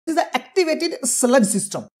activated sludge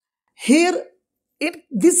system. Here, in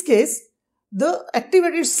this case, the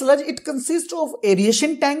activated sludge, it consists of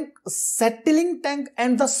aeration tank, settling tank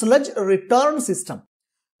and the sludge return system.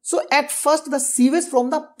 So at first the sewage from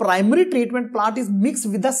the primary treatment plant is mixed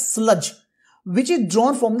with the sludge which is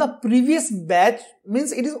drawn from the previous batch,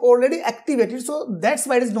 means it is already activated. So that's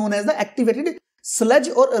why it is known as the activated sludge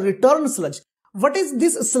or a return sludge. What is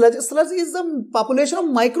this sludge? Sludge is the population of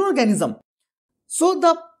microorganism. So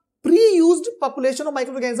the pre-used population of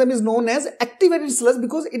microorganism is known as activated sludge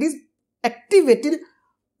because it is activated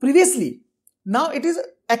previously. Now it is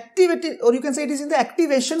activated, or you can say it is in the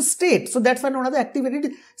activation state. So that's why known as the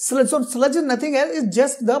activated sludge. So sludge is nothing else, is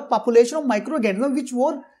just the population of microorganisms which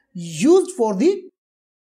were used for the,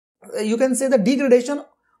 you can say, the degradation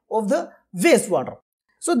of the wastewater.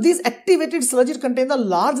 So this activated sludge contains a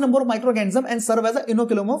large number of microorganisms and serve as an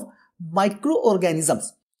inoculum of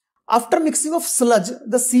microorganisms. After mixing of sludge,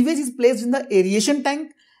 the sewage is placed in the aeration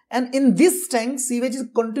tank, and in this tank, sewage is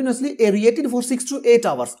continuously aerated for 6 to 8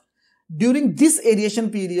 hours. During this aeration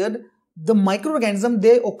period, the microorganisms,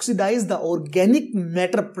 they oxidize the organic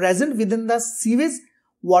matter present within the sewage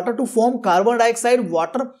water to form carbon dioxide,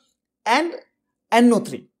 water and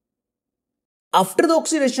NO3. After the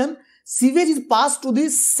oxidation, sewage is passed to the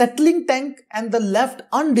settling tank and the left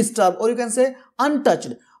undisturbed, or you can say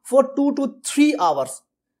untouched, for 2 to 3 hours.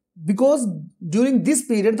 Because during this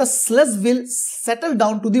period, the sludge will settle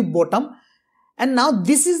down to the bottom, and now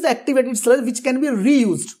this is the activated sludge which can be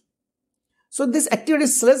reused. So this activated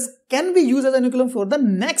sludge can be used as an inoculum for the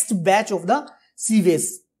next batch of the sewage.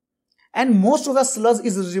 And most of the sludge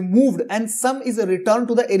is removed and some is returned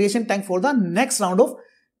to the aeration tank for the next round of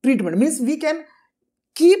treatment. Means we can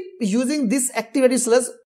keep using this activated sludge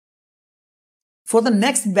for the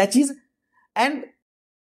next batches, and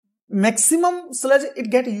maximum sludge it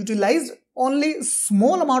get utilized, only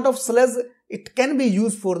small amount of sludge it can be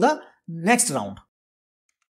used for the next round.